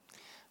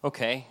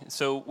Okay,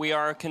 so we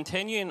are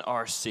continuing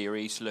our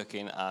series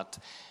looking at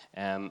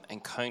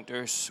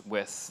encounters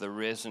with the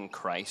risen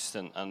Christ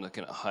and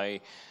looking at how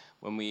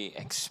when we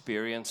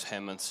experience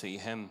him and see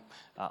him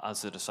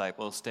as the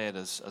disciples did,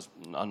 as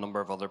a number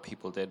of other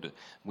people did,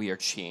 we are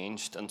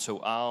changed. And so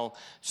Al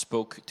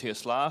spoke to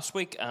us last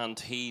week and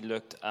he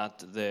looked at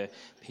the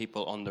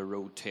people on the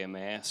road to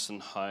Emmaus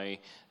and how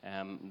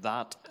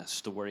that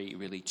story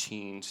really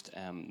changed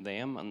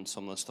them and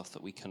some of the stuff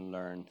that we can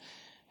learn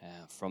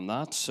from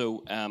that.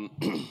 So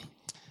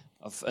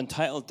I've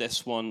entitled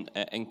this one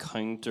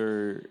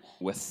Encounter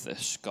with the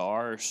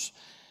Scars,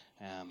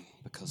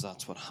 because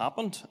that's what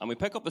happened. And we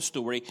pick up a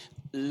story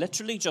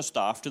literally just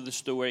after the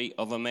story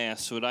of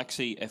Emmaus. So it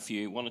actually, if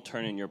you want to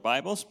turn in your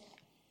Bibles,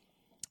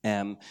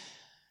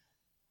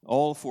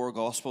 all four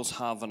Gospels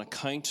have an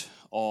account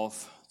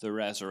of the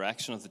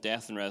resurrection, of the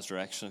death and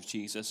resurrection of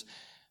Jesus.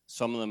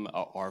 Some of them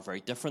are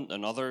very different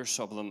than others.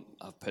 Some of them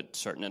have put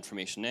certain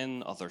information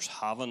in, others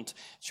haven't.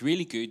 It's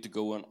really good to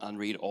go and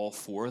read all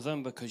four of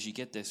them because you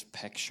get this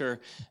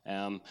picture,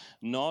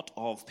 not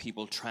of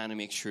people trying to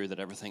make sure that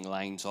everything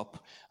lines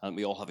up and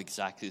we all have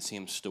exactly the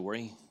same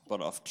story,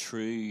 but of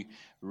true,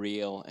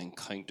 real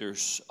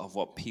encounters of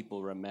what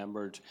people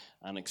remembered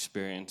and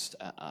experienced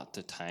at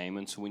the time.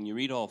 And so when you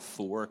read all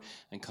four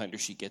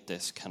encounters, you get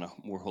this kind of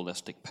more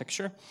holistic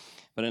picture.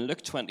 But in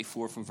Luke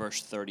 24 from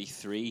verse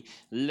 33,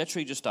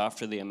 literally just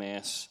after the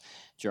Emmaus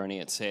journey,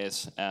 it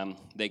says,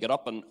 they got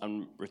up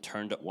and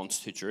returned at once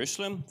to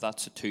Jerusalem.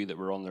 That's the two that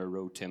were on their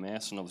road to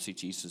Emmaus, and obviously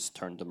Jesus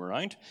turned them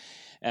around.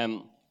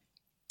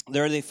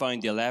 There they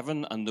found the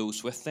 11 and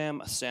those with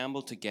them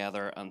assembled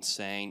together and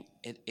saying,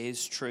 "It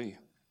is true,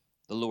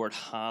 the Lord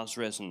has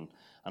risen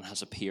and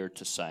has appeared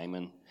to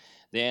Simon."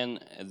 Then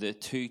the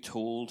two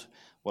told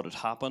what had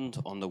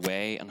happened on the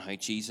way and how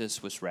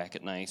Jesus was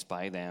recognized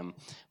by them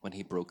when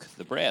he broke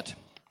the bread.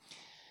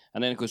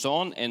 And then it goes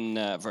on in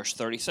verse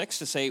 36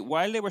 to say,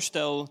 while they were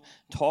still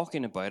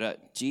talking about it,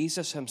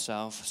 Jesus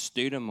himself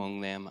stood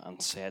among them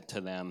and said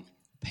to them,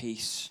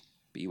 "Peace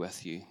be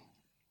with you."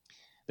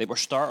 They were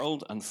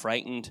startled and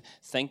frightened,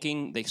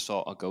 thinking they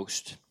saw a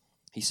ghost.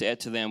 He said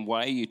to them,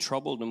 "Why are you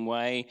troubled, and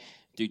why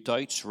do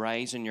doubts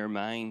rise in your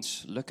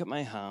minds? Look at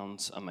my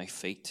hands and my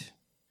feet.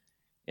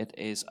 It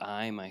is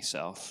I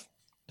myself.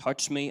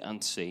 Touch me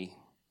and see.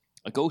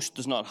 A ghost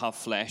does not have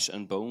flesh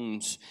and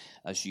bones,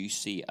 as you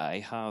see I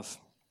have."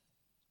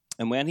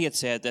 And when he had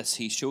said this,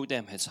 he showed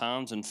them his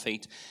hands and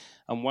feet.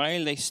 And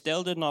while they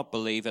still did not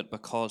believe it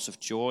because of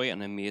joy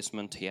and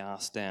amazement, he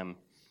asked them,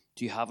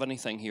 "Do you have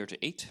anything here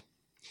to eat?"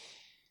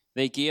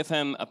 They gave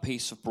him a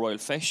piece of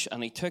broiled fish,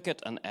 and he took it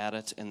and ate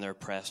it in their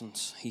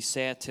presence. He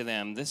said to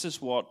them, "This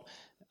is what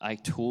I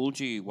told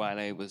you while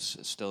I was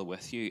still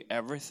with you.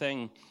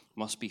 Everything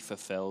must be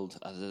fulfilled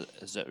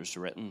as it was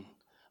written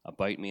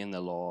about me in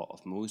the law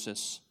of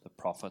Moses, the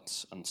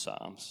prophets, and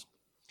Psalms."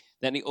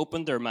 Then he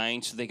opened their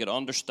minds so they could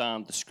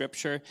understand the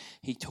scripture.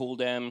 He told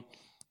them,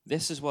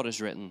 "This is what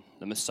is written.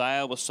 The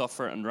Messiah will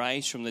suffer and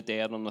rise from the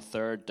dead on the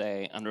third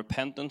day, and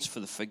repentance for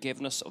the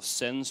forgiveness of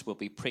sins will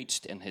be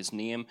preached in his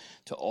name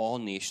to all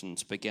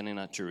nations, beginning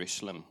at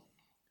Jerusalem.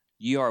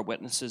 You are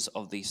witnesses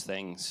of these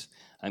things.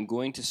 I'm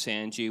going to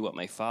send you what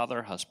my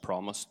Father has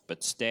promised,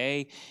 but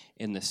stay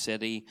in the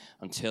city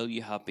until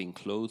you have been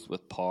clothed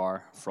with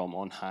power from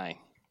on high."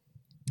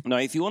 Now,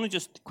 if you want to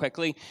just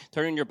quickly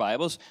turn in your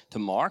Bibles to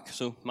Mark,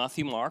 so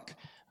Matthew, Mark,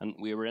 and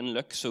we were in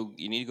Luke, so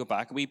you need to go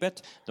back a wee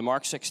bit to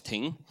Mark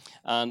 16,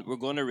 and we're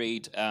going to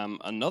read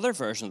another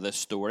version of this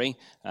story,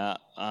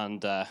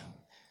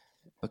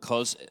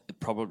 because it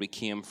probably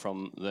came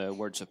from the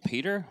words of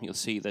Peter, you'll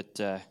see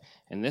that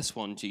in this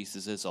one,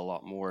 Jesus is a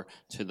lot more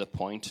to the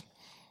point.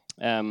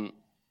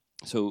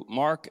 So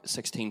Mark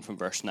 16 from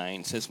verse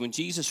 9 says, "When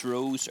Jesus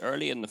rose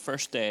early in the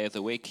first day of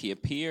the week, he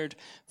appeared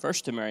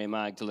first to Mary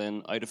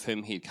Magdalene, out of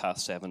whom he had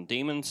cast 7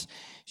 demons.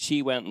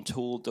 She went and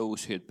told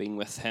those who had been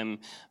with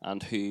him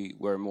and who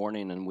were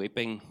mourning and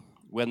weeping.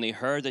 When they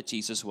heard that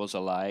Jesus was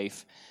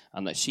alive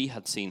and that she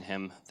had seen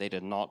him, they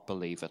did not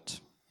believe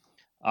it.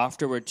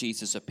 Afterward,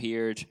 Jesus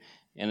appeared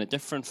in a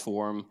different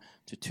form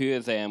to 2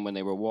 of them when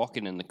they were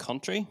walking in the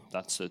country."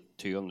 That's the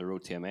 2 on the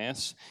road to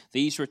Emmaus.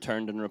 "These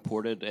returned and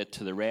reported it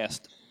to the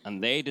rest,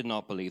 and they did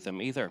not believe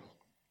them either.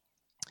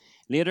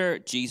 Later,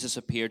 Jesus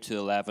appeared to the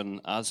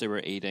 11 as they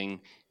were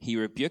eating. He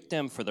rebuked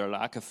them for their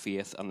lack of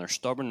faith and their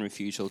stubborn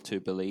refusal to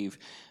believe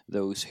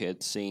those who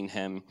had seen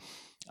him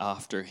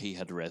after he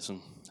had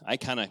risen." I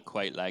kind of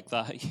quite like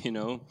that,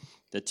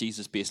 that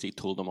Jesus basically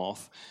told them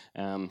off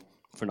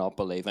for not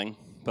believing,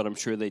 but I'm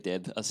sure they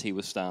did as he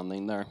was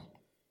standing there.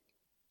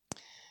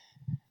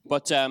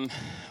 But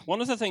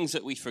one of the things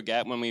that we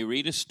forget when we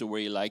read a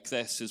story like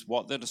this is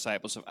what the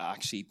disciples have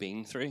actually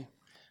been through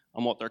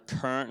and what they're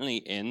currently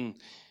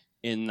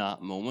in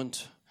that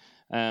moment.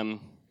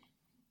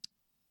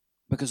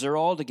 Because they're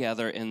all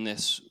together in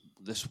this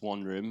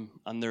one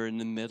room, and they're in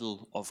the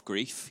middle of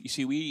grief. You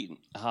see, we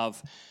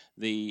have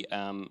the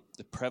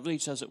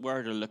privilege, as it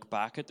were, to look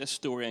back at this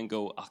story and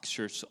go, "Oh,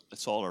 sure,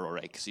 it's all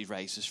right because he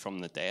rises from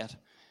the dead."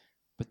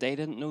 But they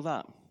didn't know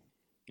that.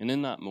 And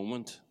in that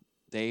moment,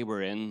 They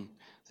were in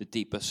the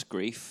deepest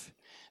grief.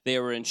 They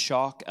were in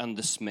shock and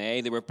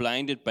dismay. They were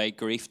blinded by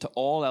grief to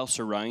all else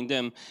around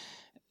them.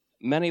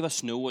 Many of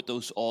us know what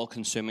those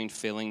all-consuming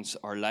feelings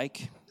are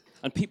like.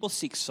 And people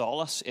seek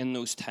solace in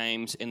those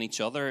times in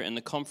each other, in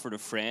the comfort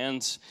of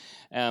friends,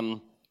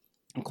 and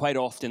quite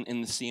often in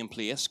the same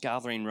place,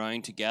 gathering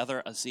round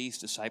together as these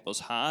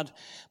disciples had.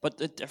 But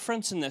the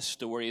difference in this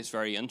story is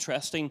very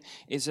interesting,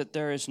 is that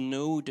there is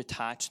no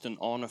detached and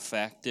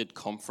unaffected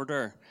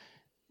comforter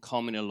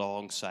coming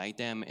alongside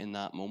them in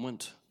that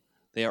moment.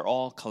 They are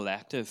all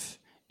collective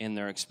in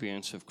their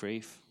experience of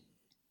grief.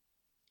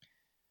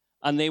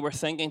 And they were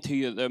thinking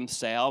to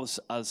themselves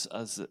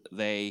as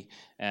they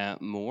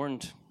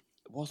mourned,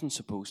 it wasn't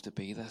supposed to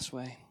be this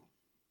way.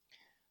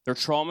 They're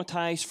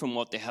traumatized from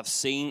what they have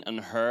seen and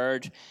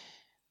heard,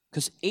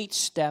 because each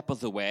step of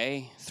the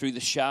way, through the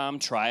sham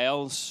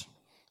trials,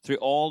 through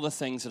all the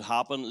things that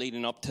happened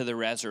leading up to the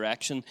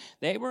resurrection,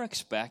 they were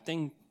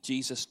expecting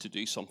Jesus to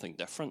do something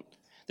different.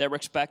 They were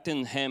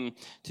expecting him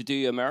to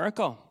do a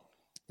miracle.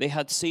 They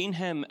had seen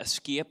him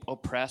escape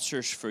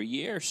oppressors for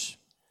years.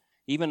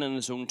 Even in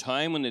his own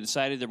time, when they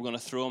decided they were going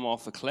to throw him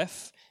off a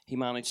cliff, he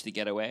managed to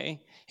get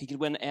away. He could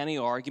win any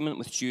argument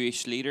with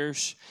Jewish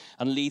leaders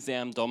and leave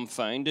them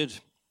dumbfounded.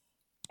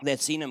 They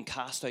had seen him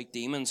cast out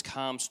demons,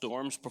 calm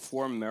storms,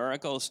 perform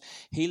miracles,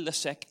 heal the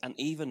sick, and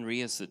even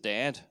raise the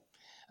dead.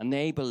 And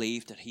they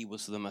believed that he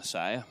was the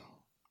Messiah,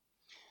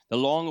 the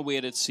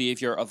long-awaited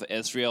Savior of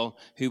Israel,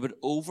 who would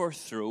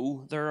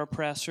overthrow their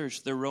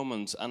oppressors, the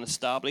Romans, and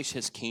establish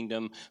his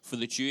kingdom for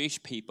the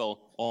Jewish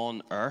people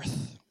on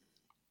earth.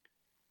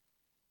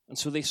 And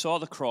so they saw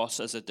the cross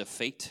as a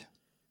defeat.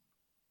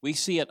 We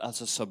see it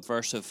as a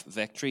subversive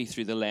victory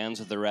through the lens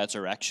of the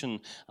resurrection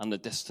and the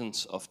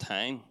distance of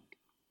time.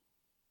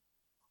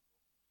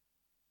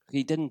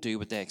 He didn't do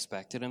what they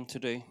expected him to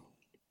do.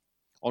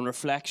 On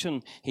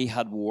reflection, he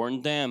had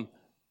warned them,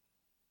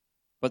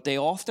 but they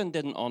often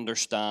didn't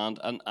understand,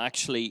 and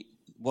actually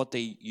what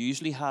they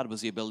usually had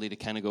was the ability to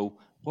kind of go,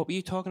 what were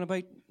you talking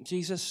about,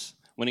 Jesus?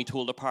 When he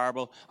told a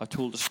parable or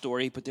told a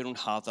story, but they don't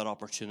have that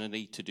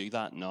opportunity to do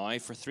that now.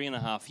 For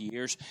 3.5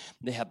 years,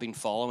 they have been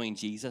following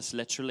Jesus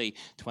literally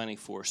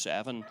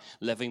 24/7,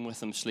 living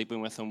with him,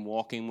 sleeping with him,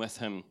 walking with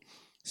him,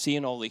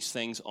 seeing all these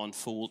things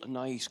unfold, and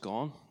now he's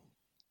gone.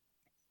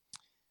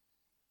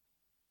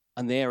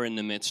 And they are in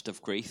the midst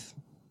of grief.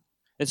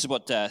 This is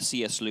what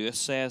C.S. Lewis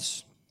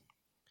says.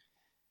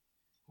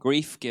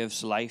 Grief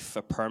gives life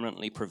a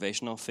permanently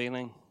provisional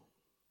feeling.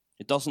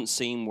 It doesn't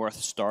seem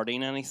worth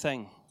starting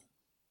anything.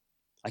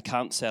 I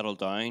can't settle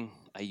down.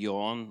 I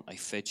yawn. I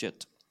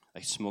fidget. I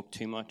smoke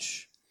too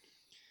much.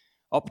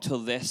 Up till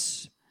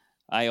this,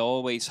 I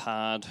always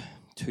had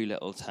too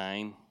little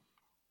time.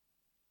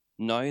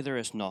 Now there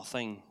is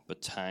nothing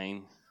but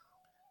time.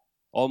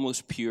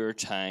 Almost pure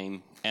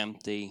time,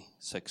 empty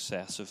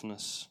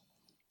successiveness.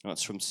 And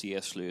that's from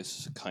C.S.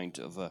 Lewis' account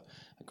of a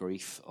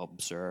grief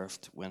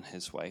observed when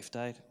his wife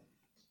died.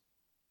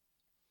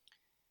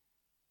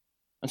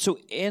 And so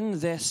in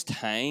this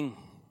time,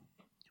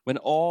 when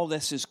all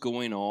this is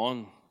going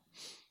on,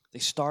 they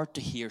start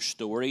to hear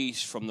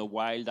stories from the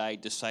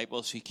wild-eyed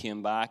disciples who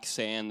came back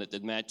saying that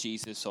they'd met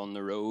Jesus on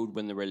the road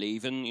when they were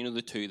leaving. You know,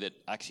 the two that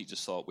actually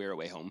just thought, we're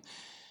away home.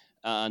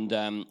 And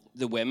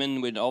the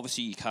women would,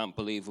 obviously you can't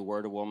believe a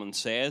word a woman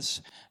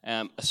says,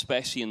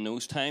 especially in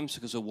those times,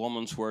 because a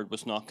woman's word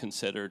was not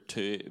considered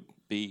to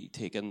be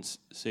taken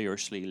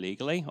seriously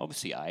legally.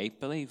 Obviously I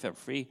believe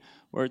every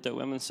word that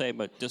women say,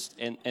 but just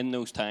in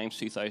those times,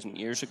 2,000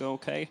 years ago,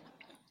 okay?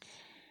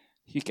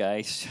 You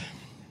guys,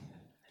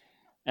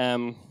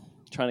 trying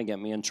to get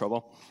me in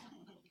trouble.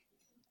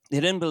 They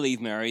didn't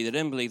believe Mary, they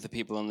didn't believe the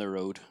people on the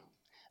road.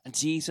 And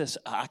Jesus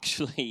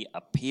actually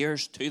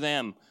appears to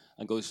them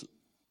and goes,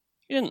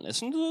 you didn't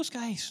listen to those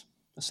guys.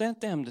 I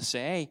sent them to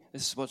say,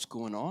 this is what's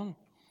going on.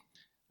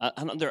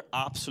 And they're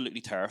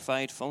absolutely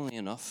terrified, funnily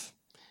enough.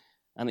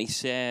 And he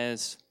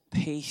says,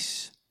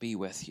 peace be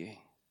with you.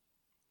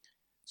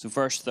 So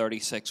verse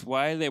 36,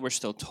 while they were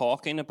still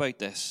talking about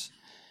this,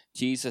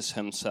 Jesus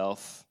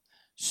himself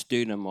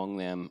stood among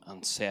them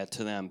and said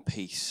to them,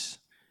 peace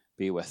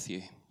be with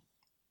you.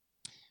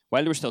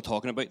 While they were still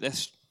talking about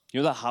this, you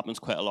know that happens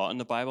quite a lot in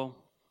the Bible.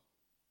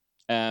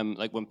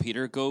 Like when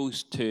Peter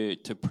goes to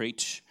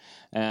preach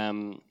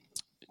to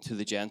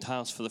the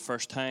Gentiles for the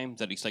first time,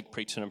 that he's like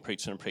preaching, and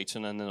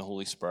then the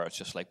Holy Spirit's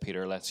just like,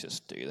 Peter, let's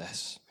just do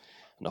this.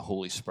 And the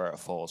Holy Spirit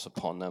falls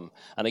upon them.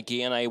 And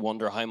again, I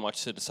wonder how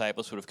much the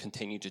disciples would have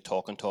continued to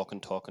talk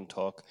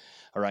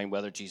around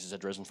whether Jesus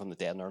had risen from the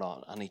dead or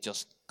not. And he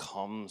just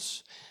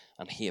comes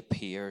and he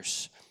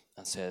appears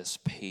and says,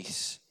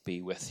 peace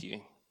be with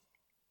you.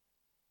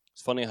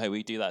 It's funny how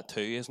we do that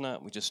too, isn't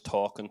it? We just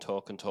talk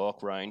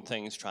around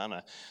things, trying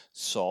to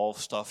solve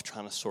stuff,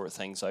 trying to sort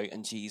things out.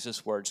 And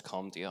Jesus' words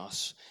come to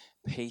us,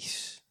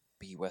 peace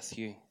be with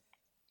you.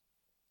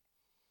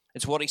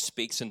 It's what he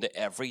speaks into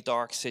every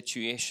dark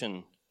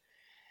situation.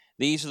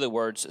 These are the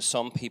words that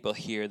some people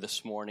here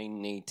this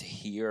morning need to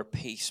hear.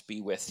 Peace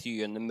be with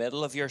you. In the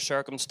middle of your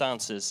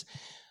circumstances,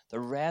 the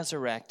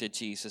resurrected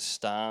Jesus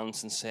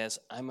stands and says,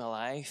 I'm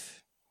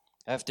alive.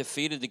 I have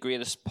defeated the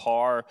greatest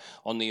power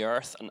on the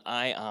earth, and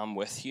I am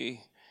with you.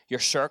 Your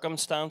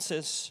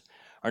circumstances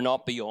are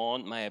not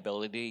beyond my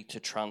ability to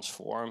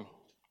transform.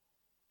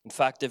 In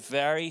fact, the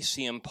very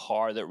same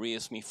power that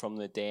raised me from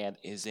the dead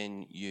is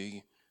in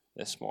you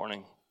this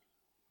morning.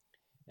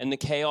 In the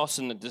chaos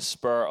and the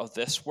despair of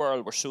this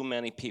world, where so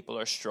many people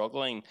are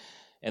struggling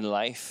in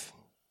life,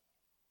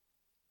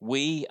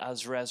 we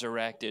as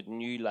resurrected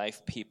new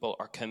life people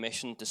are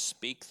commissioned to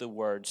speak the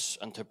words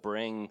and to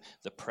bring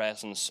the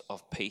presence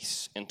of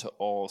peace into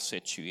all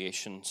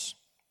situations.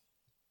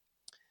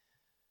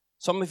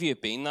 Some of you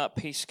have been that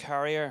peace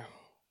carrier.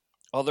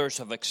 Others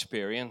have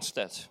experienced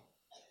it.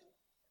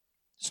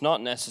 It's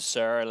not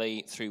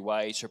necessarily through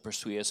wise or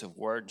persuasive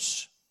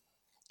words.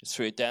 It's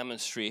through a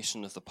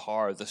demonstration of the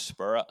power of the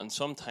Spirit, and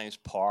sometimes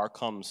power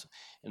comes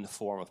in the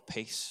form of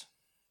peace.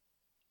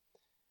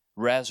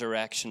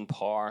 Resurrection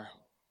power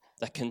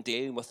that can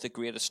deal with the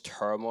greatest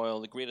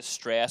turmoil, the greatest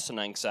stress and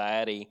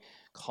anxiety,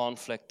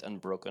 conflict and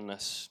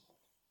brokenness.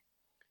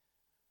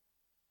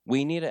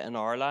 We need it in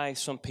our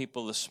lives. Some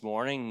people this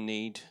morning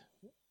need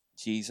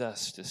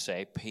Jesus to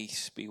say,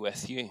 peace be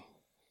with you.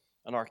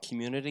 And our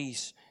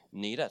communities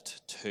need it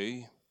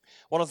too.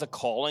 One of the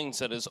callings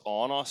that is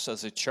on us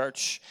as a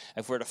church,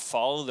 if we're to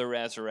follow the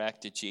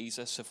resurrected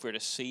Jesus, if we're to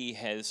see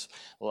his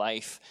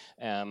life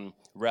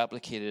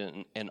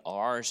replicated in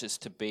ours, is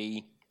to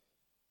be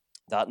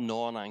that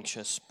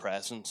non-anxious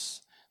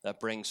presence that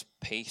brings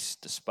peace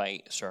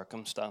despite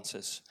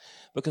circumstances.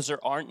 Because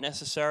there aren't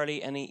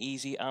necessarily any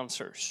easy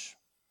answers.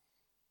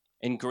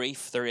 In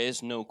grief, there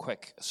is no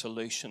quick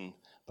solution,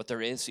 but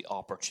there is the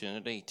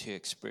opportunity to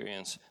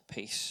experience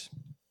peace.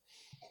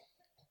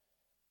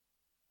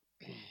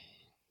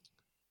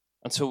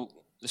 And so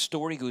the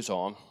story goes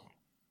on.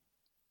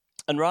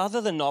 And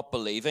rather than not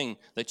believing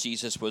that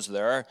Jesus was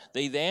there,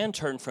 they then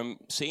turn from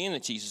seeing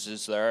that Jesus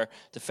is there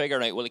to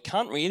figure out, well, it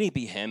can't really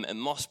be him, it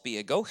must be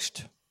a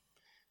ghost.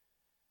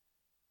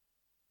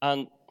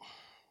 And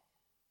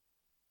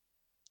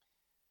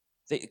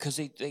because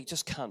they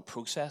just can't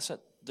process it.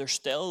 They're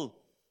still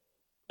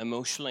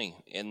emotionally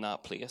in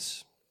that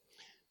place.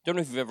 Don't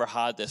know if you've ever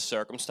had this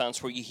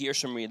circumstance where you hear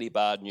some really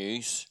bad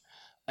news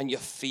and you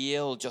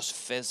feel just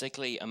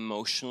physically,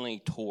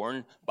 emotionally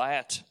torn by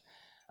it.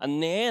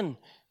 And then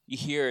you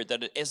hear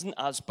that it isn't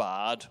as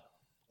bad,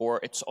 or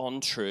it's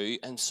untrue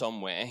in some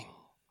way,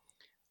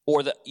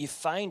 or that you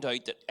find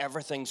out that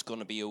everything's going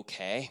to be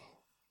okay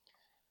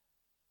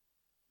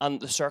and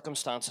the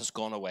circumstance has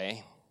gone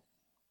away,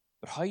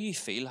 but how you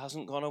feel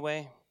hasn't gone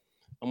away.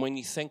 And when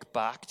you think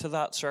back to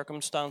that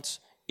circumstance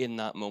in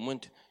that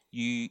moment,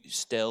 you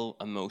still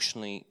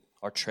emotionally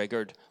are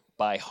triggered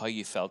by how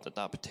you felt at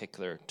that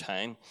particular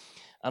time.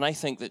 And I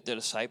think that the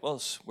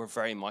disciples were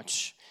very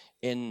much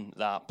in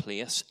that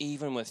place,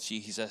 even with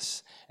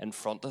Jesus in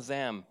front of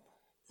them.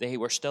 They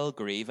were still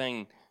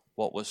grieving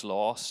what was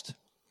lost,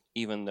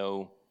 even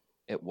though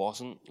it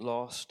wasn't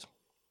lost.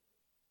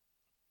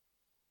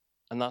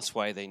 And that's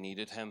why they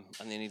needed him,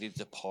 and they needed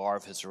the power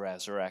of his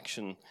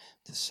resurrection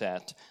to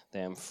set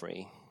them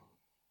free.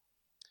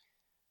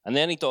 And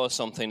then he does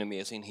something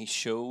amazing. He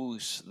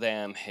shows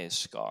them his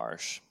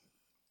scars.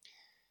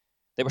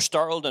 They were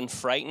startled and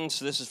frightened.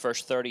 So this is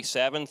verse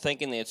 37.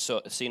 Thinking they had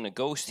seen a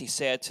ghost, he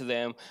said to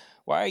them,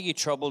 "Why are you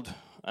troubled,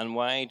 and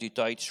why do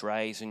doubts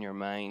rise in your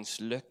minds?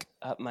 Look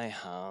at my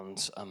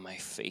hands and my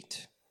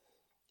feet.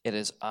 It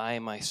is I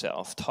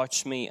myself.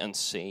 Touch me and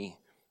see.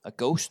 A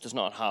ghost does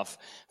not have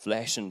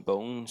flesh and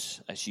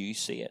bones as you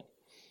see it.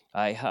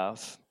 I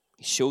have."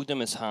 He showed them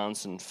his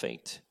hands and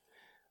feet.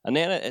 And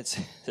then it's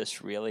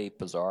this really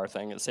bizarre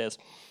thing. It says,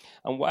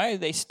 and why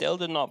they still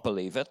did not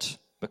believe it,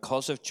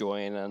 because of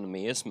joy and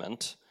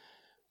amazement,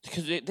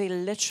 because they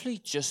literally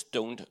just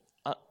don't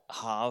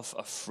have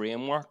a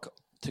framework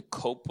to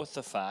cope with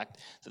the fact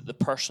that the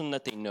person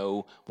that they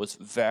know was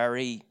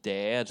very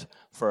dead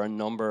for a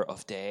number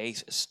of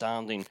days,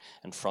 standing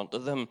in front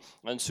of them.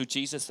 And so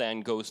Jesus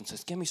then goes and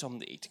says, give me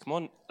something to eat. Come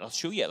on, I'll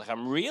show you. Like, I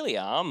really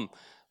am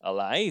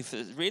alive.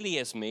 It really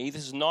is me.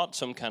 This is not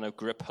some kind of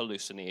grip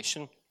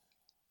hallucination.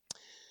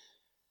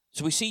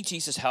 So we see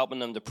Jesus helping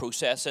them to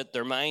process it.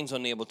 Their minds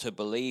unable to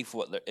believe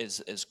what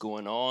is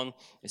going on.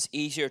 It's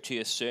easier to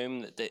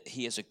assume that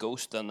he is a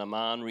ghost than a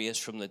man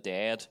raised from the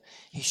dead.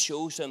 He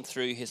shows them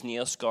through his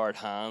nail-scarred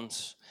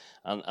hands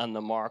and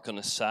the mark on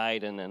his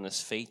side and in his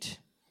feet.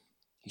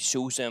 He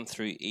shows them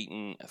through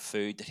eating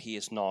food that he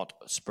is not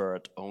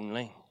spirit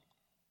only.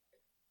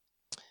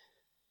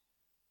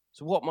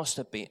 So what must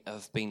have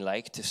been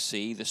like to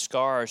see the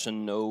scars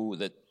and know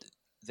that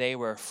they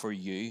were for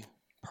you?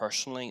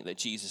 Personally, that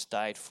Jesus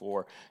died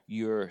for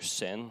your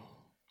sin.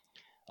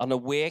 An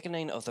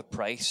awakening of the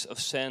price of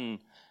sin,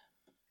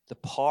 the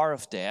power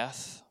of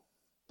death,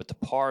 but the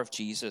power of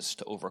Jesus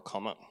to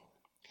overcome it.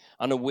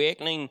 An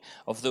awakening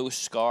of those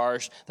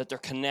scars, that they're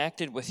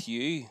connected with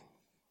you,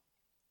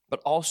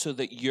 but also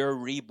that your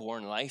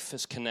reborn life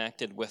is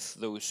connected with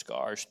those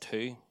scars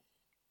too.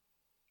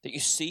 That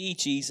you see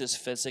Jesus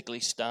physically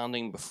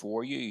standing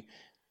before you,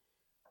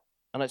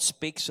 And it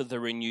speaks of the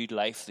renewed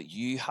life that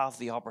you have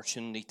the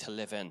opportunity to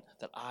live in,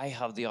 that I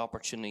have the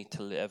opportunity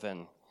to live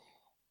in.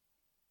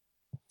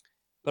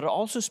 But it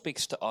also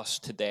speaks to us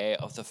today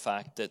of the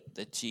fact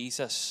that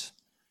Jesus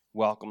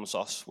welcomes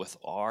us with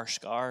our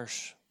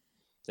scars,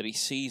 that he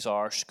sees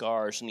our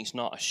scars and he's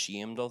not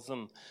ashamed of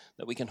them,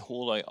 that we can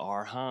hold out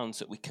our hands,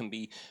 that we can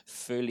be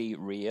fully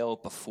real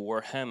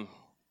before him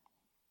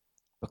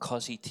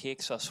because he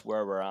takes us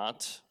where we're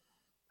at.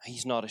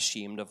 He's not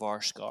ashamed of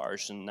our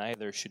scars, and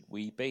neither should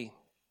we be.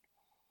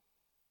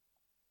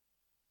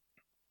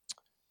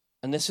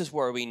 And this is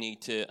where we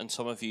need to, and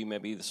some of you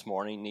maybe this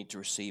morning need to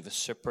receive a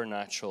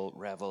supernatural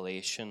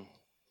revelation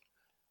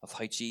of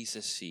how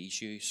Jesus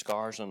sees you,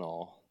 scars and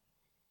all.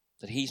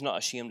 That he's not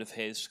ashamed of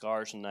his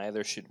scars, and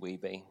neither should we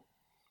be.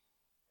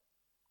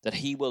 That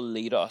he will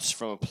lead us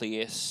from a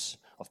place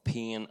of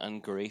pain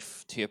and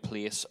grief to a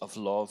place of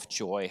love,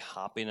 joy,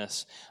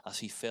 happiness, as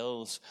he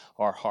fills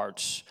our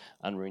hearts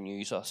and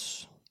renews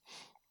us.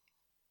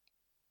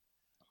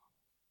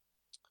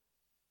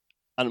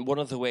 And one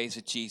of the ways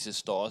that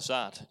Jesus does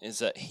that is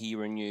that he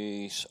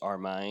renews our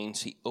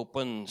minds. He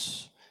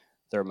opens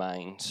their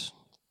minds.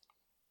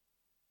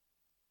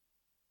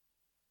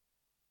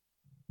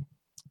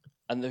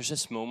 And there's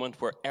this moment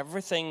where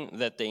everything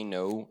that they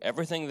know,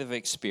 everything they've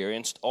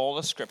experienced, all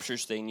the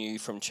scriptures they knew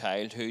from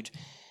childhood,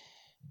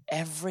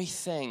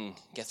 everything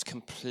gets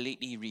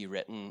completely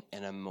rewritten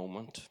in a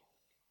moment.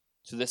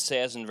 So this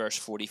says in verse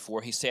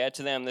 44, he said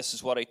to them, "This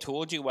is what I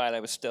told you while I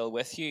was still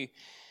with you.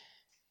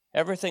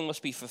 Everything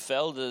must be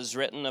fulfilled that is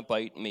written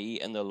about me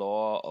in the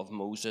law of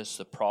Moses,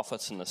 the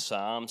prophets, and the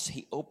Psalms."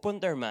 He opened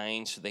their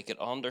minds so they could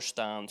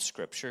understand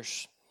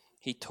scriptures.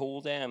 He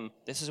told them,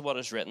 this is what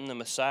is written, the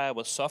Messiah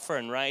will suffer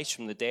and rise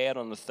from the dead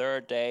on the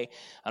third day,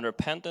 and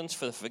repentance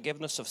for the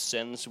forgiveness of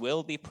sins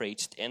will be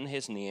preached in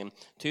his name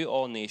to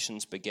all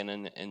nations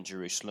beginning in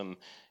Jerusalem.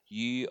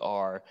 You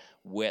are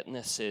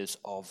witnesses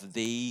of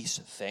these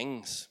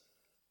things.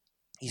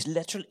 He's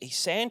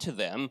saying to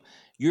them,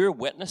 you're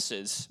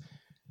witnesses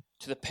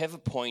to the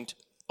pivot point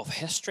of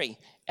history.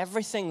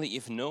 Everything that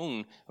you've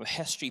known of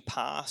history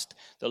past,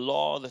 the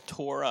law, the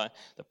Torah,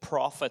 the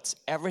prophets,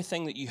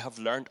 everything that you have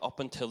learned up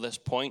until this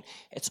point,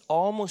 it's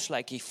almost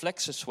like he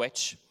flicks a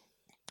switch,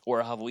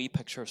 or I have a wee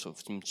picture of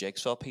some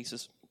jigsaw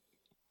pieces,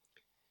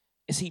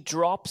 is he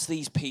drops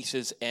these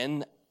pieces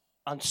in,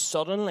 and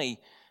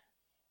suddenly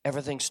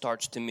everything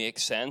starts to make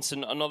sense.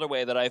 And another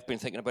way that I've been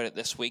thinking about it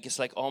this week is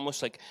like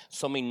almost like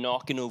somebody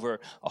knocking over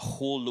a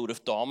whole load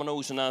of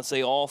dominoes, and as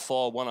they all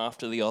fall one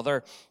after the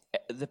other,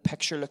 the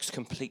picture looks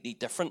completely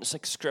different. It's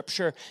like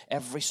scripture,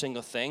 every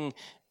single thing,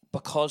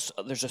 because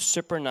there's a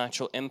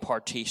supernatural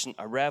impartation,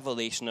 a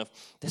revelation of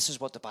this is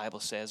what the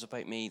Bible says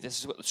about me, this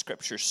is what the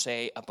scriptures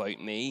say about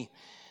me.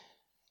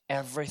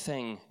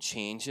 Everything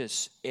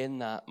changes in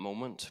that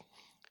moment.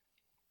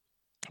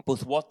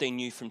 Both what they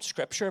knew from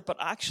Scripture, but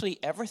actually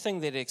everything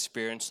they'd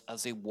experienced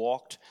as they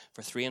walked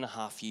for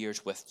 3.5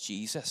 years with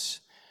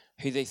Jesus,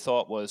 who they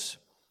thought was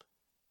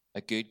a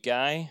good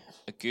guy,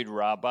 a good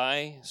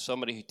rabbi,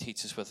 somebody who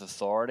teaches with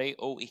authority.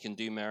 Oh, he can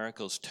do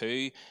miracles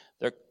too.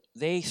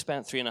 They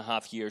spent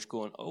 3.5 years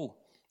going, oh,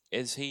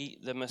 is he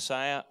the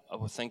Messiah? I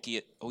would think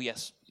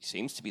yes, he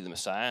seems to be the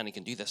Messiah and he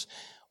can do this.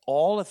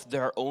 All of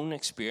their own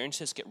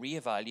experiences get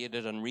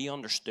reevaluated and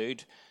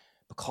re-understood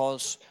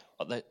because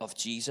of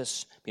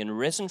Jesus being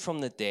risen from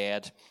the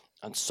dead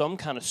and some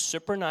kind of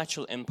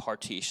supernatural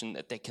impartation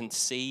that they can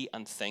see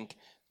and think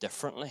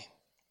differently.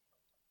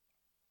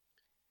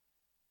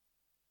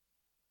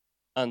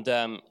 And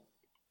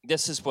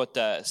this is what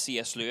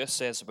C.S. Lewis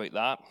says about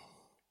that.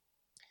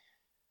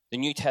 The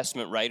New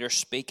Testament writers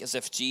speak as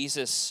if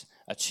Jesus'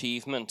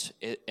 achievement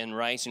in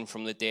rising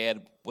from the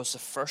dead was the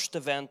first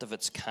event of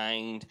its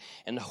kind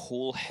in the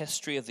whole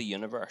history of the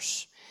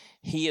universe.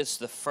 He is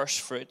the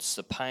first fruits,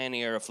 the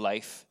pioneer of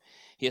life.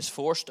 He has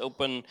forced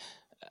open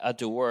a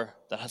door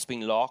that has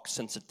been locked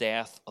since the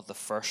death of the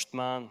first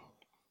man.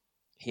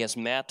 He has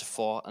met,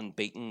 fought, and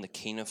beaten the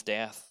king of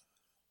death.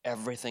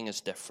 Everything is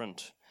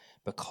different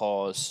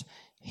because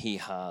he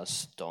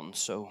has done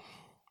so.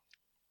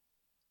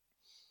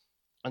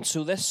 And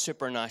so this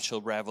supernatural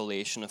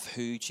revelation of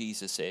who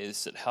Jesus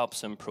is that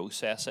helps him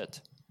process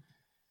it,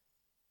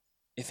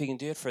 if he can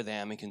do it for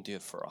them, he can do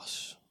it for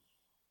us.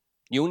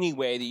 The only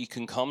way that you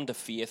can come to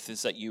faith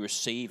is that you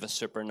receive a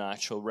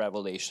supernatural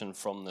revelation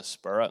from the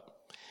Spirit.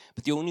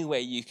 But the only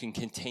way you can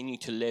continue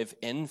to live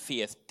in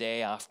faith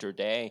day after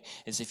day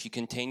is if you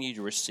continue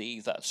to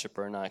receive that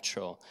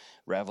supernatural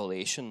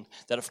revelation.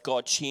 That if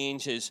God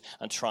changes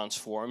and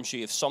transforms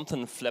you, if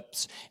something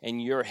flips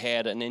in your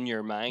head and in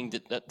your mind,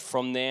 that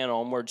from then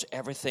onwards,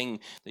 everything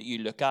that you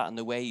look at and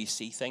the way you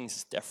see things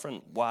is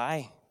different.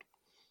 Why?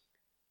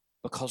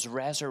 Because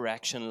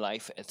resurrection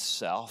life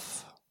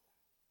itself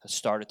has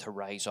started to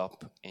rise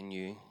up in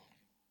you.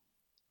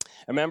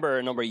 I remember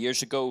a number of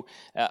years ago,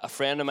 a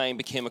friend of mine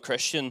became a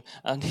Christian,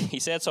 and he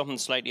said something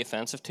slightly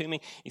offensive to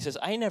me. He says,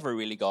 I never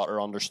really got or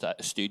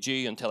understood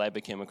you until I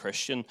became a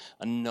Christian,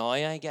 and now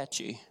I get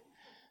you.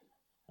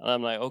 And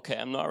I'm like, okay,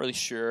 I'm not really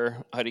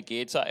sure how to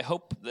gauge that. I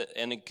hope that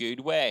in a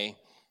good way,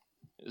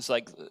 It's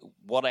like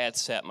what I had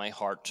set my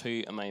heart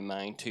to and my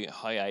mind to,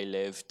 how I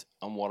lived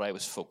and what I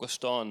was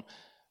focused on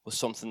was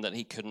something that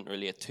he couldn't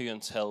relate to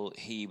until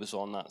he was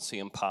on that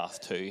same path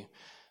too.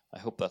 I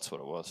hope that's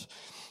what it was.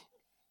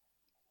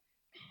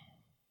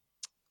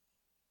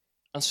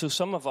 And so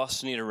some of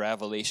us need a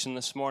revelation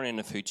this morning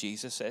of who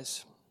Jesus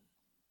is.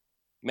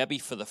 Maybe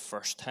for the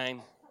first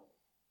time,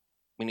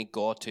 we need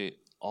God to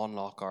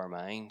unlock our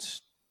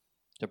minds,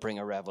 to bring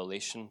a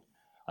revelation.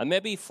 And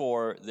maybe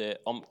for the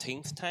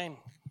umpteenth time,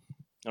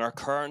 in our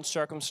current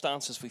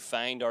circumstances, we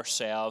find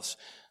ourselves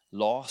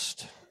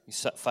lost. We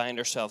find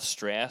ourselves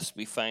stressed.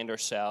 We find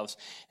ourselves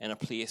in a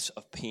place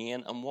of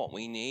pain. And what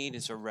we need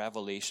is a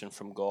revelation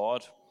from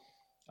God,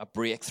 a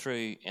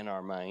breakthrough in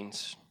our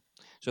minds.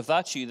 So if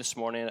that's you this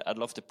morning, I'd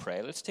love to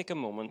pray. Let's take a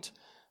moment.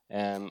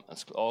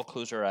 Let's all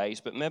close our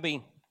eyes. But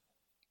maybe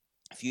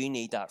if you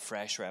need that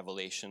fresh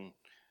revelation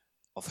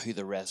of who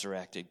the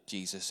resurrected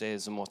Jesus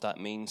is and what that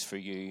means for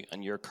you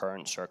and your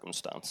current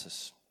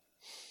circumstances.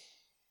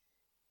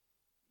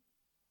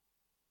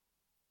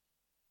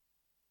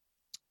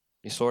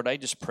 Yes, Lord, I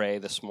just pray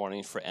this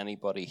morning for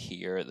anybody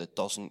here that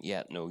doesn't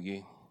yet know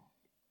you,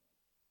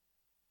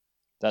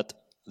 that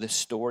the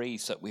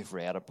stories that we've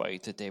read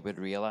about, that they would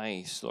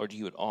realize, Lord,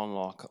 you would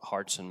unlock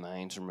hearts and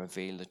minds and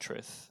reveal the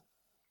truth,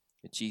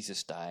 that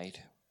Jesus died,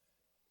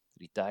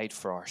 that he died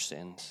for our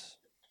sins,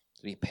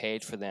 that he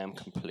paid for them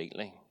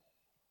completely,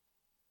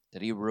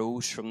 that he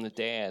rose from the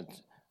dead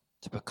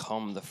to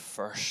become the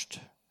first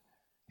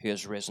who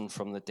has risen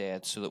from the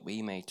dead so that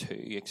we may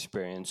too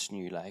experience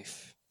new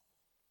life.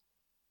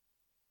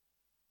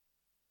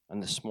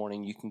 And this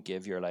morning you can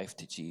give your life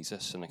to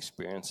Jesus and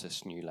experience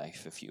this new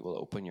life if you will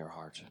open your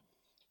heart.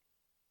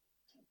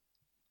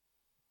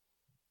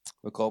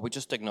 But God, we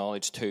just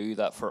acknowledge too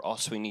that for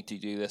us we need to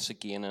do this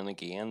again and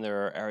again.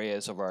 There are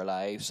areas of our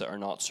lives that are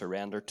not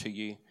surrendered to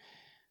you.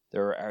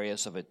 There are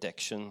areas of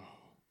addiction.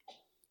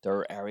 There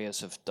are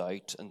areas of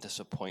doubt and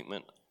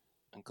disappointment.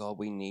 And God,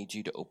 we need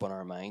you to open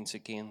our minds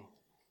again.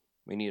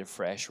 We need a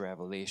fresh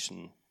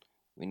revelation.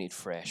 We need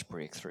fresh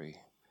breakthrough.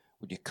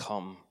 Would you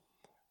come?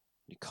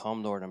 You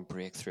come, Lord, and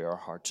break through our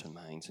hearts and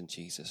minds in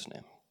Jesus'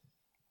 name.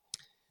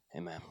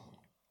 Amen.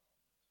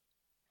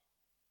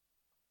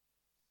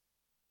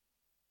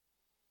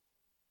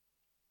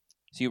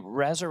 See,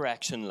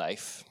 resurrection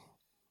life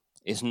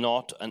is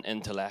not an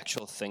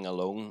intellectual thing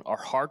alone. Our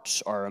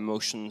hearts, our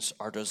emotions,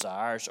 our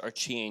desires are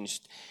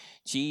changed.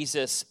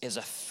 Jesus is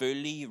a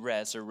fully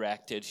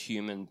resurrected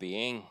human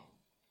being.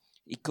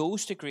 He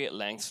goes to great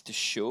lengths to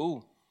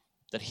show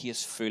that he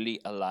is fully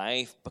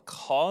alive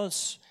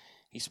because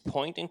he's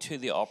pointing to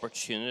the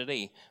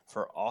opportunity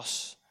for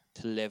us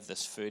to live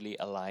this fully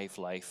alive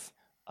life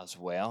as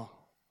well.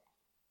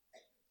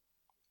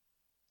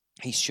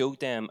 He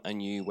showed them a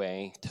new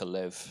way to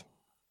live.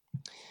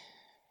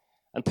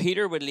 And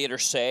Peter would later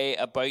say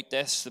about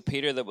this, the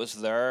Peter that was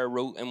there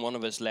wrote in one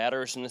of his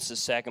letters, and this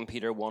is 2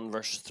 Peter 1,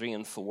 verses 3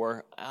 and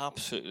 4. I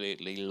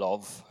absolutely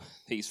love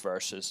these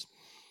verses.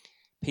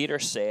 Peter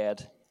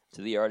said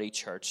to the early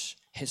church,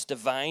 his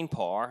divine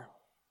power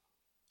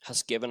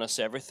has given us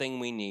everything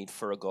we need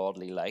for a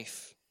godly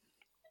life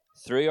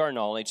through our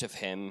knowledge of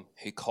him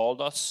who called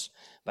us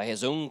by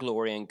his own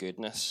glory and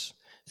goodness.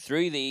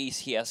 Through these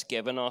he has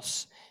given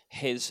us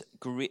his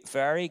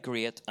very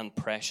great and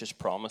precious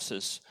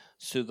promises,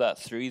 so that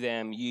through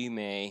them you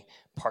may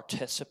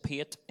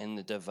participate in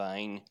the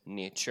divine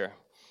nature,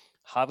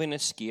 having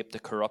escaped the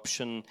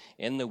corruption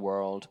in the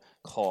world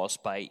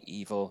caused by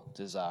evil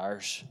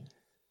desires.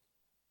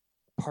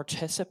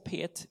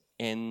 Participate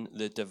in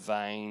the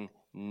divine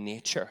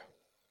nature.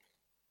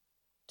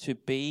 To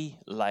be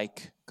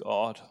like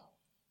God.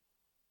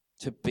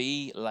 To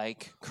be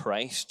like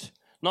Christ.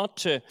 Not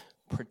to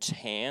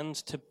pretend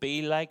to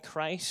be like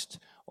Christ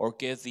or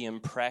give the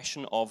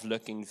impression of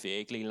looking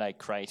vaguely like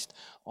Christ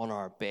on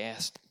our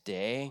best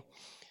day.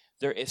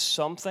 There is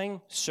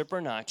something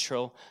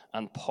supernatural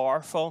and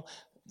powerful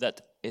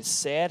that is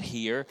said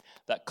here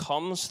that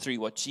comes through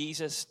what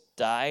Jesus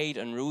died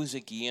and rose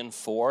again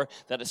for,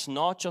 that it's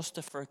not just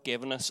the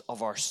forgiveness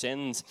of our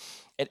sins,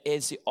 it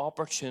is the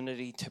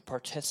opportunity to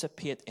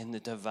participate in the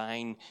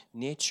divine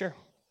nature.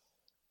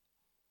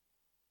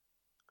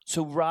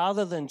 So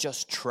rather than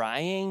just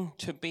trying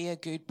to be a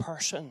good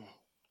person,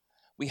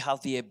 we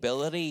have the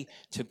ability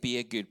to be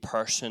a good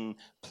person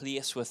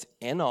placed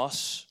within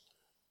us,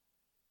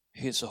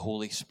 who is the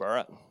Holy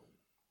Spirit.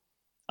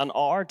 And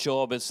our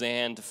job is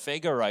then to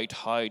figure out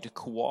how to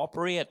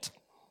cooperate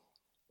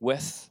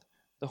with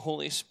the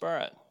Holy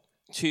Spirit,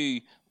 to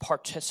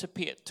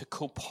participate, to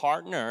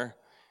co-partner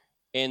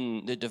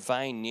in the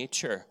divine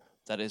nature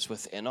that is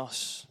within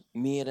us,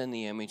 made in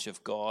the image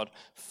of God,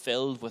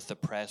 filled with the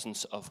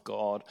presence of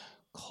God,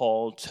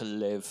 called to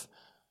live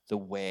the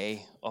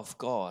way of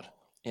God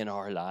in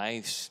our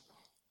lives.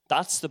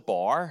 That's the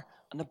bar,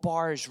 and the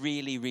bar is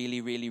really,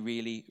 really, really,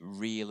 really,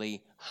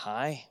 really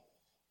high.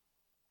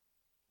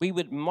 We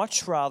would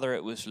much rather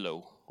it was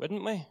low,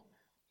 wouldn't we?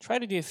 Try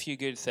to do a few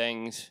good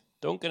things,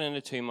 don't get into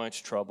too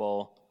much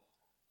trouble,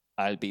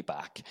 I'll be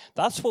back.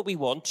 That's what we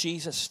want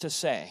Jesus to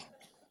say.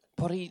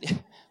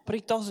 But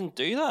he doesn't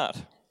do that.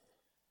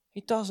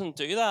 He doesn't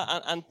do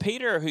that. And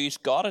Peter, who's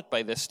got it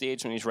by this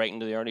stage when he's writing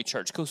to the early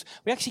church, goes,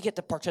 we actually get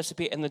to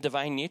participate in the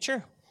divine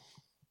nature.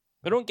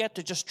 We don't get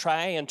to just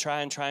try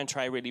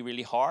really,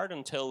 really hard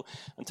until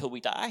we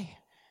die.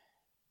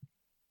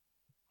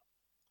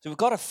 So we've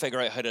got to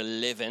figure out how to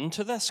live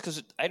into this,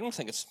 because I don't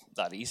think it's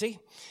that easy.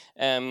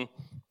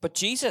 But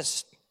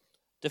Jesus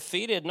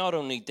defeated not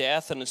only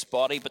death in his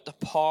body, but the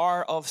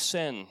power of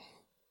sin.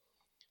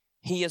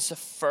 He is the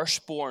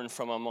firstborn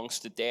from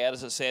amongst the dead,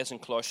 as it says in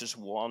Colossians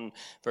 1,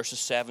 verses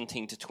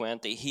 17 to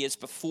 20. He is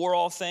before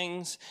all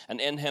things,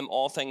 and in him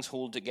all things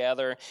hold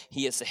together.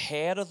 He is the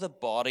head of the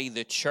body,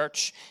 the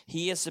church.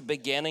 He is the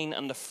beginning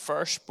and the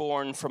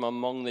firstborn from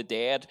among the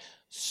dead,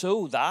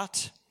 so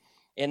that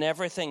in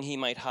everything he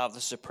might have the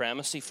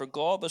supremacy. For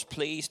God was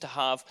pleased to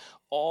have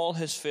all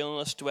his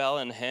fullness dwell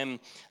in him,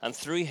 and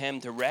through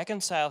him to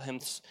reconcile him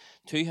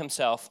to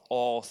himself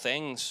all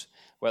things,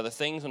 whether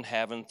things in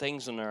heaven,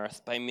 things on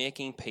earth, by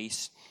making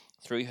peace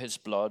through his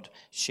blood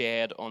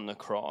shed on the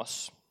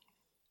cross.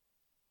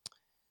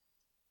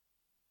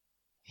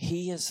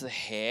 He is the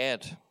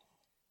head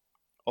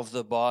of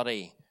the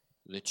body,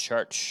 the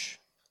church.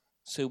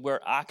 So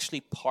we're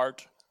actually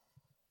part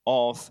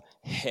of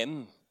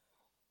him,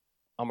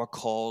 and we're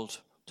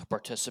called to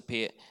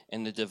participate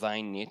in the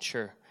divine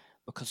nature,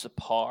 because the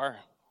power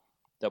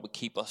that would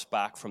keep us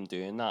back from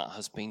doing that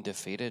has been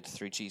defeated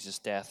through Jesus'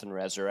 death and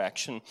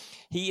resurrection.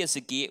 He is the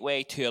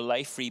gateway to a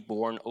life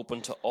reborn, open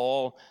to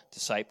all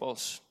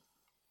disciples.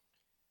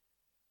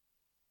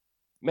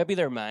 Maybe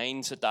their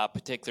minds at that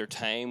particular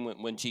time,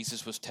 when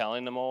Jesus was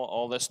telling them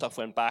all this stuff,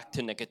 went back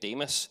to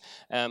Nicodemus,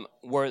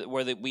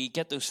 where we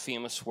get those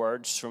famous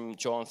words from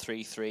John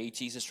 3:3.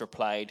 Jesus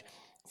replied,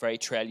 very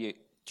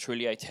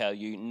truly I tell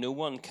you, no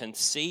one can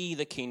see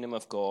the kingdom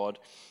of God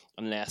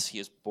unless he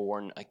is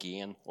born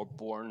again, or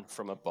born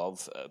from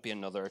above, be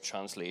another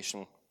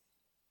translation.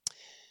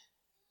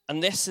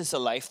 And this is a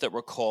life that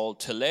we're called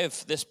to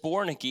live. This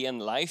born again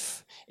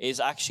life is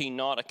actually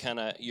not a kind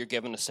of, you're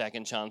given a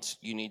second chance,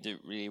 you need to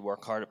really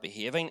work hard at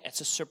behaving.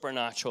 It's a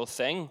supernatural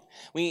thing.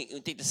 We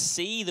need to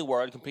see the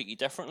world completely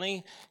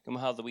differently. And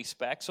we'll have the wee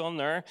specs on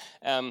there.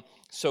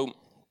 So,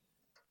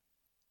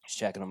 just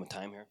checking on my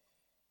time here.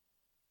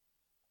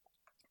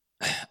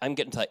 I'm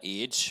getting to that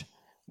age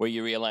where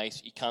you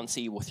realize you can't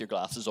see with your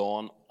glasses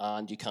on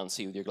and you can't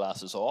see with your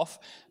glasses off,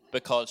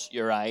 because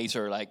your eyes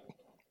are like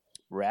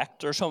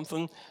wrecked or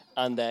something,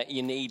 and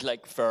you need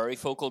like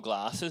varifocal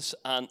glasses.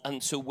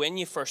 And so when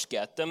you first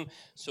get them,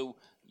 so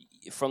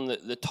from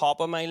the top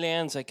of my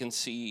lens I can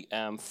see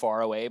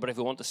far away, but if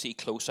I want to see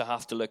close I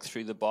have to look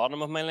through the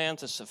bottom of my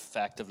lens. It's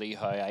effectively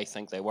how I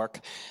think they work.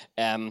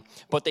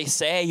 But they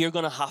say you're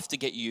going to have to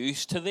get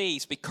used to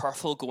these. Be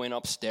careful going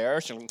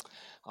upstairs. You're like,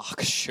 oh,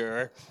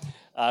 sure,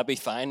 I'll be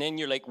fine. And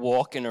you're like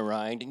walking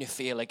around and you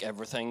feel like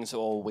everything's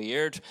all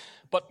weird.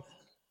 But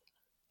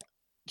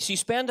so you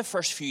spend the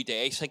first few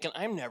days thinking,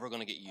 I'm never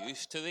going to get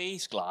used to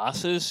these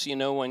glasses, you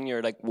know, when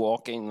you're like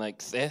walking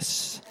like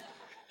this,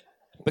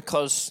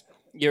 because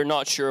you're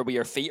not sure where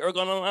your feet are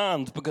going to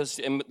land,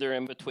 because they're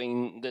in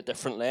between the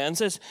different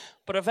lenses.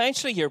 But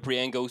eventually your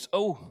brain goes,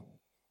 oh,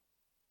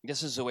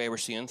 this is the way we're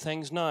seeing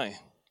things now.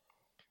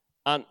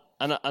 And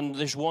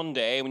there's one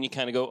day when you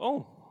kind of go,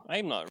 oh,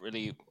 I'm not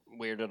really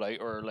weirded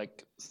out or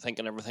like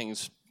thinking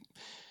everything's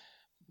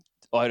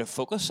out of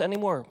focus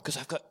anymore, because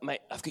I've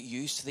got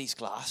used to these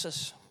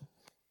glasses.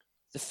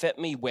 They fit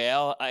me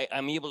well.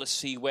 I'm able to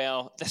see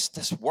well.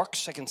 This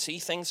works. I can see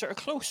things that are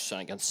close, and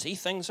I can see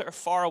things that are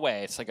far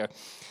away. It's like a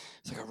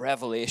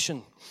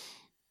revelation.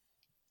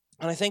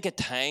 And I think at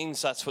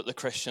times that's what the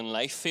Christian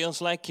life feels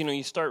like. You know,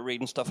 you start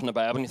reading stuff in the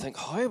Bible and you think,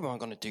 how am I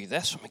going to do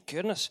this? Oh my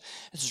goodness,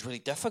 this is really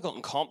difficult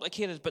and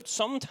complicated. But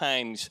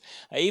sometimes,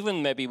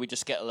 even maybe we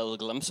just get a little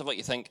glimpse of it.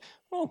 You think,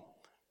 oh,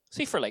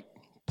 see, for like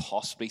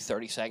possibly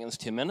 30 seconds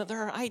to a minute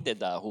there, I did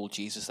that whole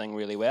Jesus thing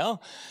really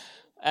well.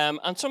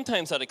 And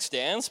sometimes that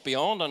extends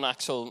beyond an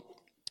actual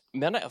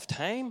minute of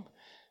time,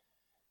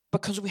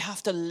 because we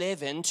have to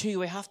live into,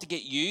 we have to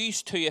get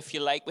used to, if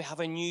you like, we have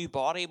a new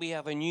body, we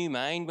have a new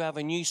mind, we have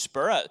a new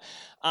spirit,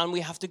 and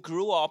we have to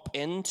grow up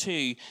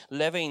into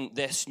living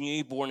this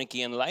new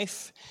born-again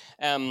life.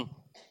 And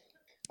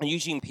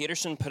Eugene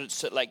Peterson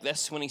puts it like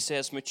this when he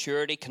says,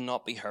 maturity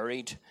cannot be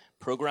hurried,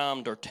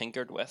 programmed, or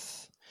tinkered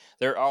with.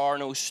 There are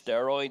no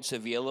steroids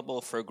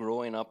available for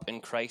growing up in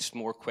Christ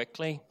more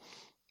quickly.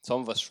 Some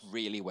of us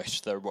really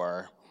wish there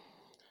were.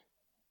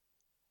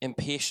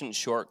 Impatient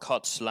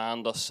shortcuts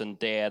land us in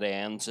dead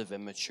ends of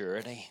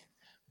immaturity.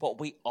 But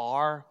we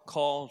are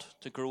called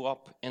to grow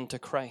up into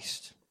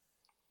Christ,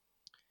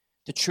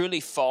 to truly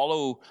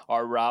follow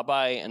our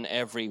rabbi in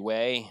every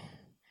way.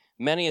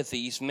 Many of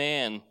these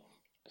men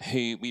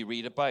who we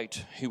read about,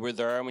 who were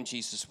there when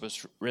Jesus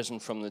was risen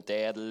from the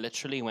dead,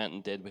 literally went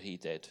and did what he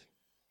did,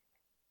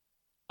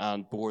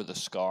 and bore the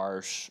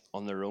scars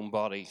on their own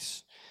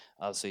bodies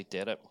as they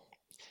did it.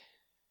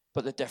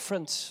 But the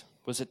difference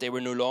was that they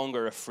were no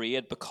longer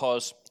afraid,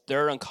 because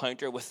their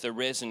encounter with the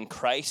risen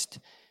Christ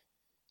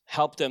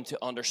helped them to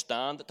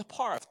understand that the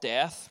power of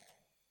death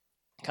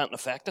can't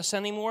affect us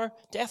anymore.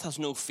 Death has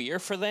no fear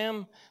for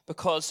them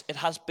because it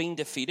has been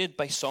defeated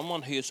by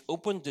someone who has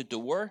opened the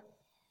door,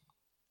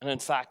 and in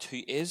fact,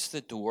 who is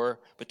the door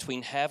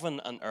between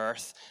heaven and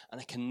earth,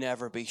 and it can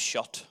never be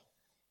shut.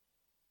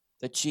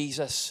 That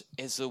Jesus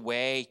is the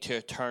way to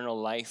eternal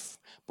life,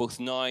 both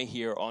now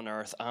here on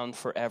earth and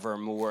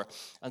forevermore.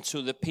 And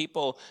so the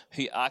people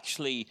who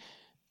actually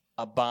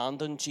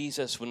abandon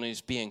Jesus when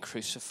he's being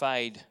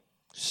crucified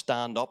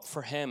stand up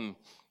for him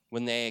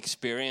when they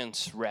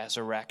experience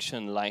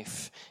resurrection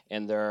life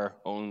in their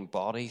own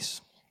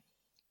bodies.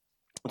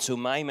 And so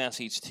my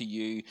message to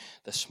you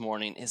this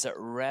morning is that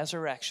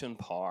resurrection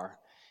power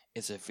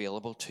is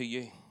available to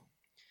you.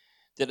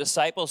 The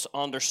disciples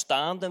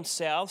understand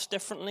themselves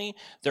differently,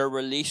 their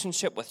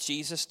relationship with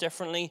Jesus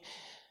differently.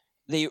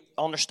 They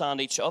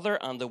understand each other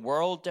and the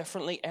world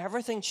differently.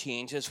 Everything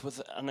changes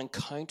with an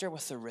encounter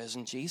with the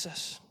risen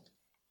Jesus.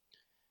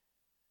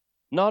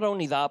 Not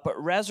only that,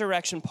 but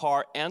resurrection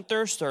power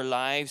enters their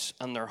lives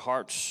and their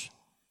hearts.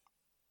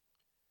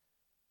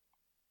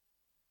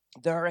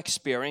 They're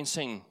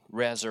experiencing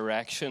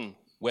resurrection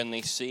when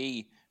they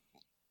see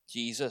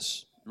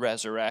Jesus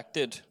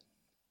resurrected.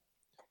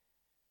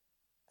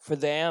 For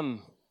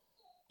them,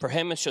 for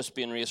him it's just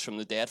being raised from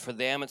the dead. For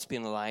them it's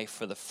being alive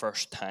for the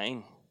first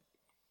time.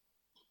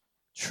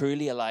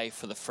 Truly alive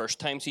for the first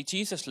time. See,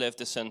 Jesus lived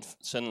a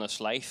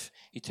sinless life.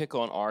 He took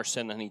on our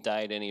sin and he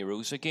died and he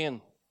rose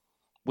again.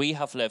 We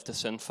have lived a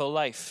sinful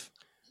life.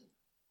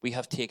 We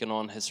have taken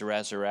on his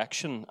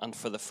resurrection, and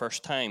for the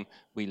first time,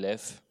 we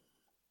live.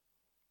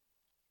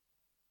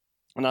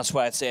 And that's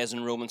why it says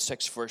in Romans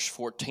 6, verse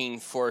 14,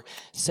 for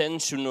sin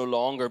shall no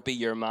longer be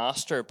your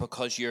master,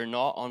 because you're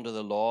not under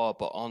the law,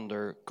 but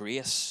under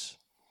grace.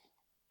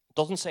 It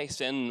doesn't say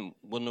sin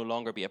will no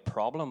longer be a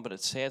problem, but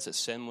it says that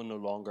sin will no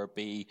longer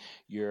be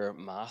your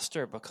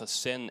master, because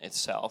sin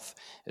itself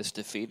is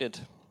defeated.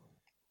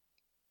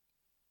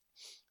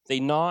 They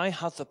now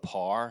have the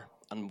power,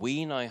 and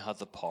we now have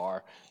the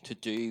power to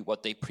do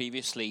what they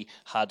previously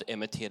had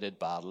imitated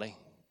badly.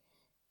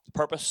 The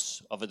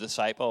purpose of a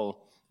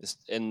disciple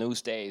in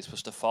those days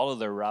was to follow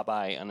their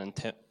rabbi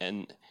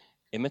and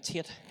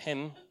imitate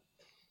him.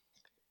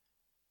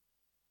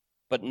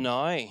 But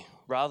now,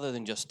 rather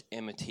than just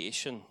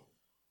imitation,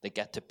 they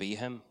get to be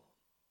him.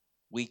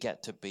 We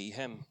get to be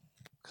him.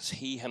 Because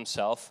he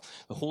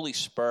himself, the Holy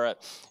Spirit,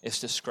 is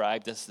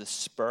described as the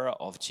Spirit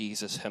of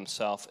Jesus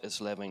himself is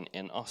living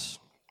in us.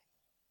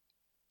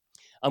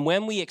 And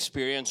when we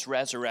experience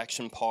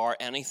resurrection power,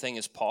 anything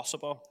is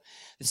possible.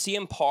 The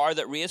same power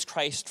that raised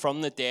Christ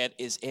from the dead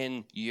is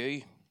in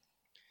you.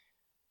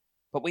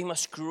 But we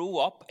must grow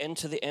up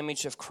into the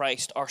image of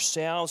Christ,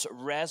 ourselves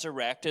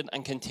resurrected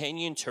and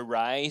continuing to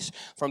rise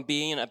from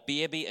being a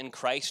baby in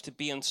Christ to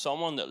being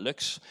someone that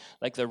looks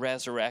like the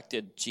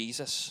resurrected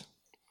Jesus.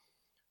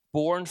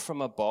 Born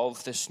from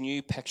above, this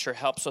new picture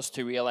helps us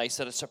to realize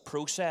that it's a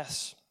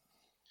process.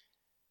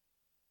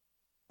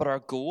 But our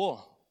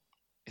goal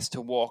is to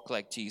walk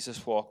like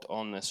Jesus walked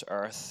on this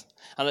earth.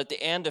 And at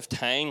the end of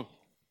time,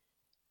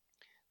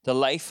 the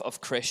life of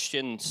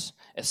Christians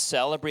is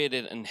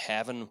celebrated in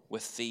heaven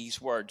with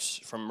these words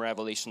from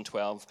Revelation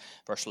 12,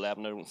 verse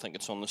 11. I don't think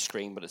it's on the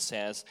screen, but it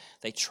says,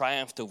 they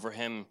triumphed over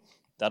him,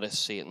 that is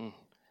Satan,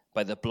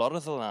 by the blood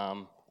of the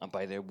Lamb and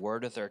by the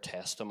word of their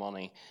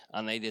testimony,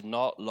 and they did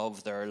not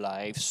love their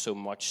lives so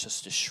much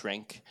as to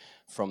shrink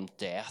from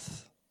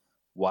death.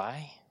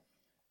 Why?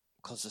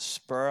 Because the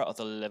Spirit of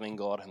the living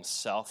God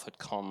himself had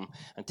come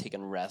and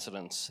taken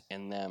residence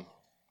in them.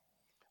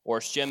 Or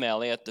as Jim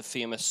Elliot, the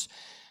famous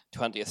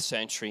 20th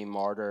century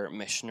martyr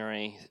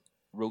missionary,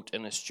 wrote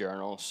in his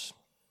journals,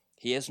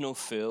 he is no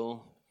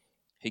fool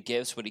who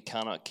gives what he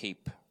cannot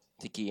keep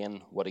to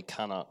gain what he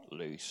cannot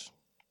lose.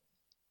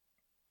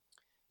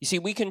 You see,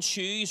 we can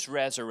choose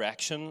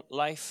resurrection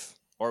life,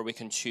 or we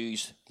can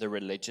choose the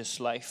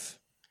religious life.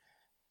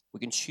 We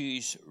can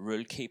choose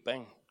rule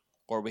keeping,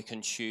 or we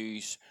can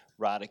choose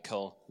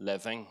radical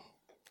living.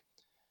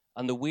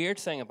 And the weird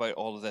thing about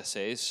all of this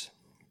is,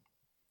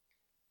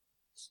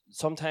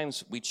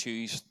 sometimes we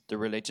choose the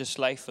religious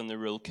life and the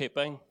rule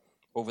keeping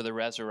over the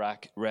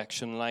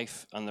resurrection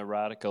life and the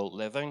radical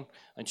living.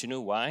 And do you know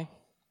why?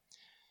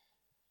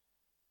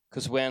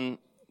 Because when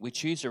we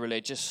choose the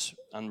religious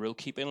and rule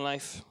keeping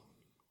life,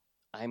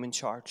 I'm in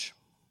charge.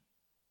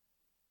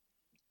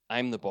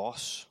 I'm the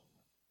boss.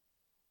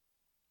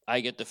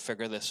 I get to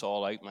figure this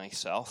all out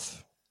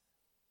myself.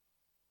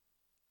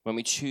 When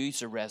we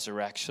choose the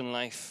resurrection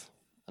life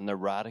and the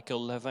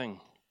radical living,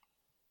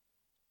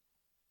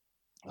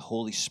 the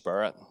Holy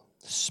Spirit,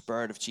 the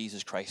Spirit of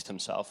Jesus Christ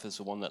himself, is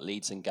the one that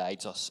leads and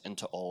guides us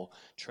into all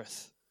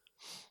truth.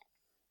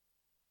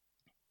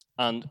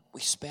 And we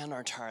spend our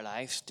entire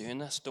lives doing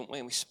this, don't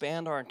we? We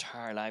spend our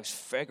entire lives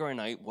figuring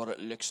out what it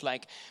looks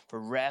like for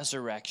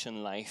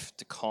resurrection life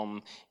to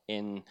come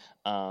in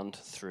and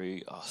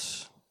through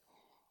us.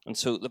 And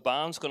so the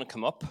band's going to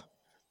come up.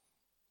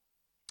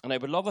 And I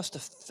would love us to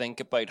think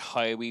about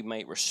how we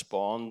might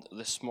respond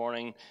this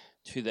morning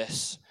to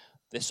this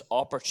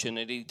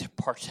opportunity to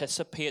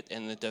participate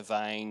in the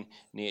divine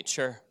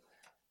nature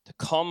To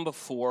come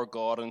before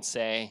God and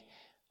say,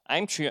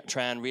 I'm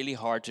trying really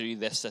hard to do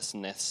this, this,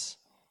 and this.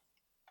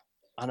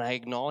 And I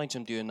acknowledge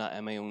I'm doing that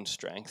in my own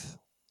strength.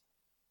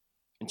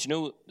 And you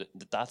know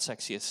that's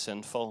actually a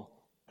sinful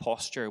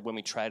posture when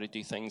we try to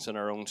do things in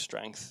our own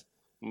strength,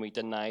 when we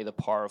deny the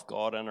power of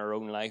God in our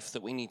own life,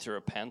 that we need to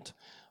repent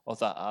of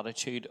that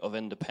attitude of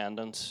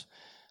independence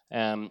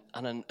and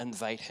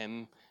invite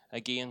him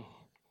again.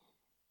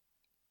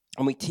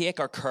 And we take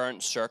our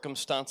current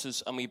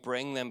circumstances and we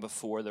bring them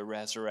before the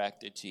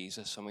resurrected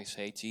Jesus, and we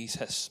say,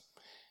 Jesus,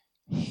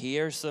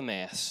 here's the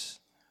mess.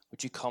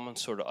 Would you come and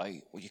sort it out?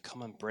 Would you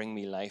come and bring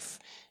me life?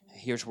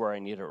 Here's where I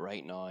need it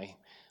right now.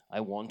 I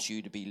want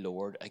you to be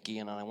Lord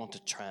again, and I want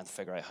to try and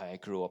figure out how I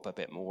grow up a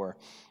bit more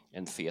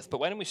in faith. But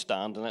why don't we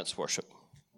stand and let's worship.